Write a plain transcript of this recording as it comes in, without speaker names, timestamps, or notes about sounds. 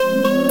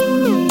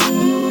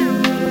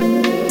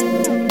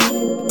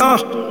My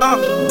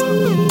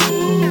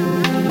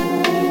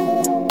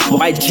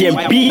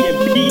GMB,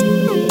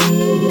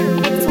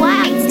 It's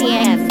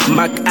YCF.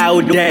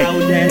 McAaldhan.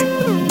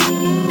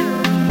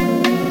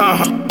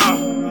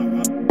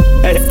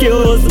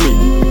 Excuse me,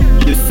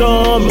 you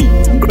saw me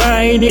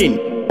grinding,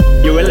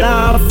 you were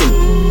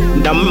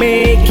laughing, I'm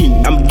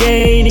making, I'm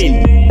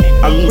gaining,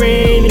 I'm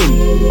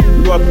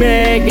raining, you are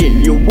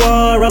begging, you're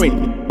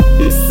worrying,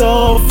 you're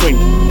suffering,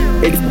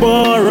 it's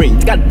boring,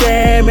 god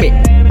damn it.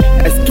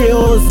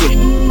 Excuse me,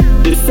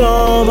 you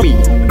saw me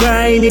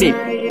grinding,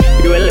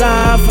 you were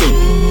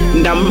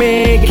laughing, I'm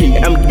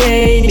making, I'm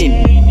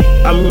gaining,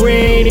 I'm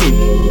raining,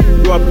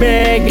 you are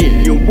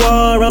begging, you're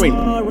worrying,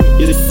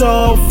 you're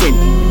suffering,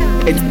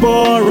 it's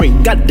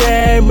boring, god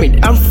damn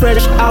it. I'm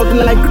fresh out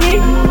like me.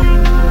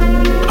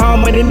 How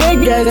many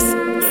niggas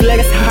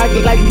flex hard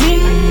like me?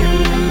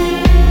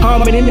 How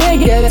many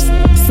niggas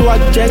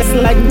swag jealous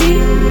like me?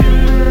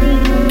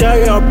 Tell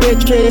your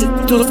bitches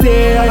to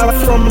stay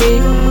away from me.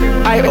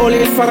 I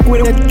only fuck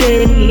with the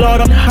team.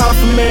 Lord of have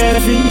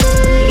mercy,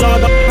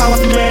 Lord of have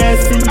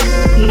mercy,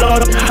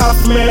 Lord of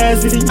have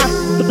mercy,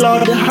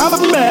 Lord of have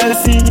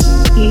mercy,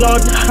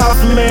 Lord have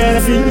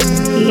mercy,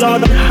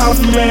 Lord have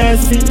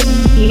mercy,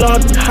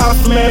 Lord have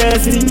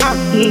mercy,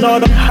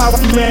 Lord have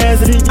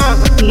mercy,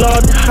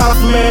 Lord have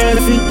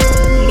mercy,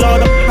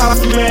 Lord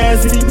have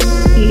mercy,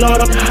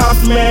 Lord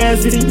have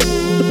mercy,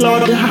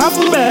 Lord have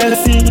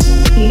mercy,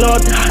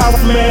 Lord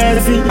have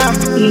mercy,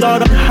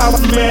 Lord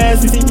have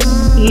mercy,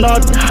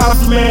 Lord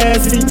have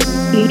mercy,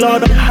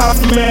 Lord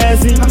have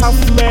mercy, have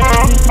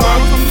mercy.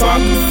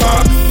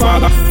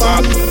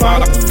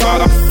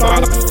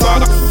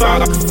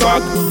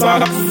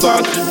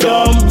 Fuck,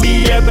 don't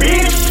be a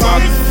bitch.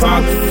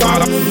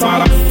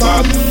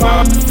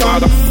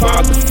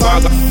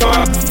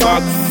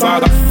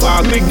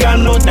 We got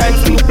no time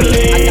to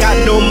play. I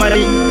got no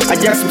money, I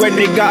just swear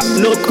nigga.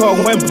 No call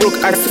when broke,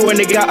 I swear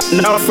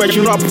nigga. Now fresh,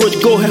 you not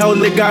approach, go hell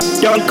nigga.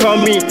 Don't call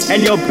me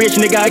and your bitch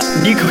nigga.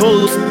 Dick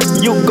holes,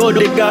 you go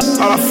nigga.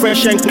 I'm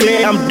fresh and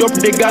clear, I'm dope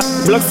nigga.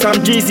 Block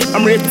some Jeezy,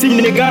 I'm ready team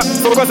nigga.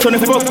 Focus on the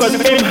focus,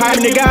 aim high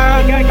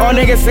nigga. All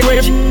niggas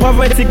rich,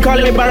 poverty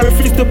calling but I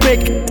refuse to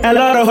pick. A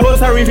lot of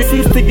hoes I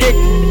refuse to get.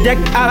 Jack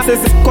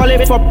asses call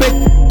it for pick.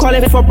 Call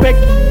it for pick,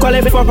 call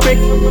it for pick.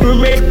 We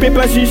make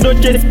papers, you know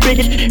just pick.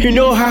 You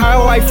know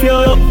how I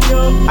feel.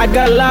 I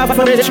got love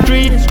for the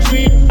street.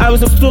 I'm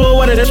so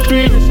slow on the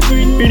street.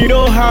 You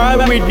know how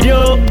I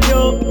deal.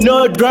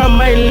 No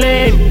drama in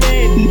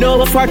lane,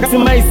 no fucks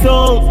in my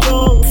soul.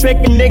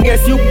 Fake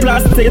niggas, you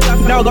plastic.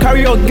 Now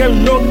carry your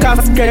game, no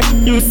casket.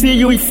 You see,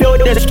 you feel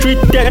the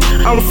street dead.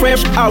 I'm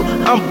fresh out,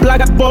 I'm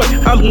black boy,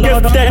 I'm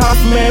gifted.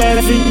 Have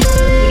mercy,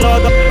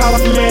 Lord of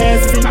have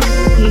mercy,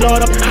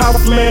 Lord of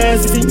have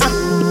mercy,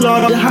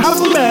 Lord of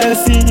have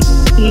mercy,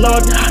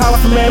 Lord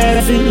have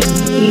mercy,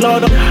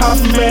 Lord of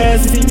have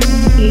mercy,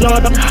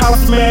 Lord of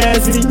have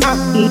mercy,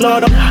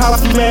 Lord of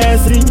have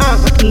mercy,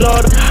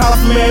 Lord of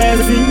have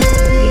mercy,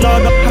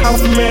 Lord of have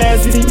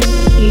mercy,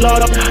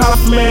 Lord of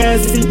have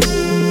mercy,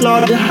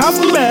 Lord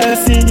have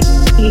mercy,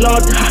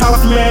 Lord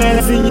have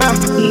mercy,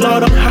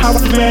 Lord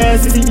have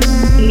mercy,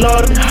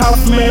 Lord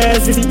have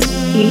mercy,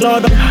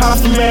 Lord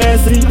have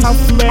mercy, have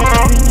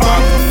mercy.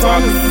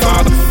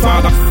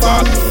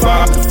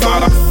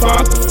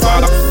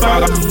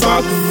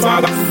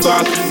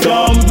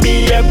 Don't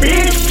be a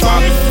bitch.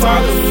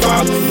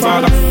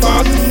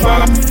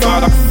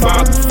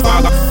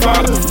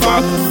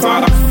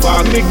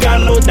 We got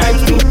no time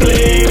to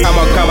play.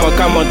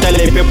 Come on, tell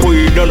the people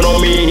you don't know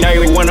me. Now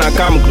you wanna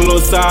come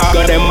closer.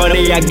 Got the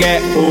money I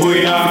get, oh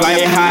yeah.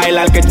 Flying high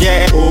like a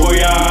jet, oh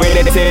yeah.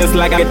 With the things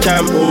like a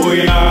champ, oh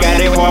yeah.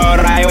 Get it what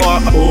I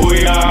want, oh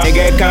yeah.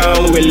 Nigga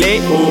come with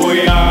it, oh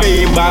yeah.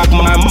 Pay back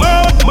my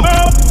mo.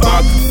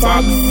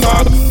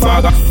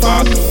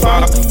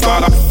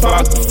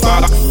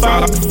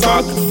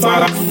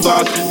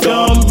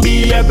 Don't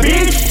be a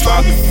bitch.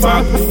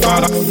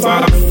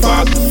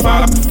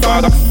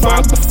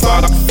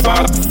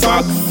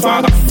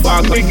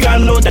 We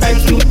got no time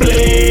to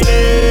play.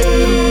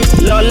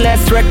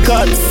 Lawless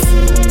records,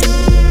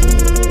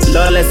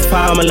 lawless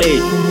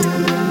family.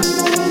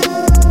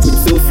 We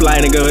too fly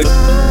nigga.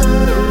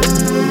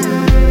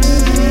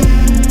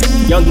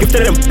 Young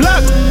gifted and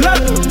black, black,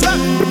 black,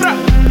 black,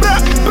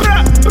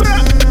 black,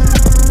 black.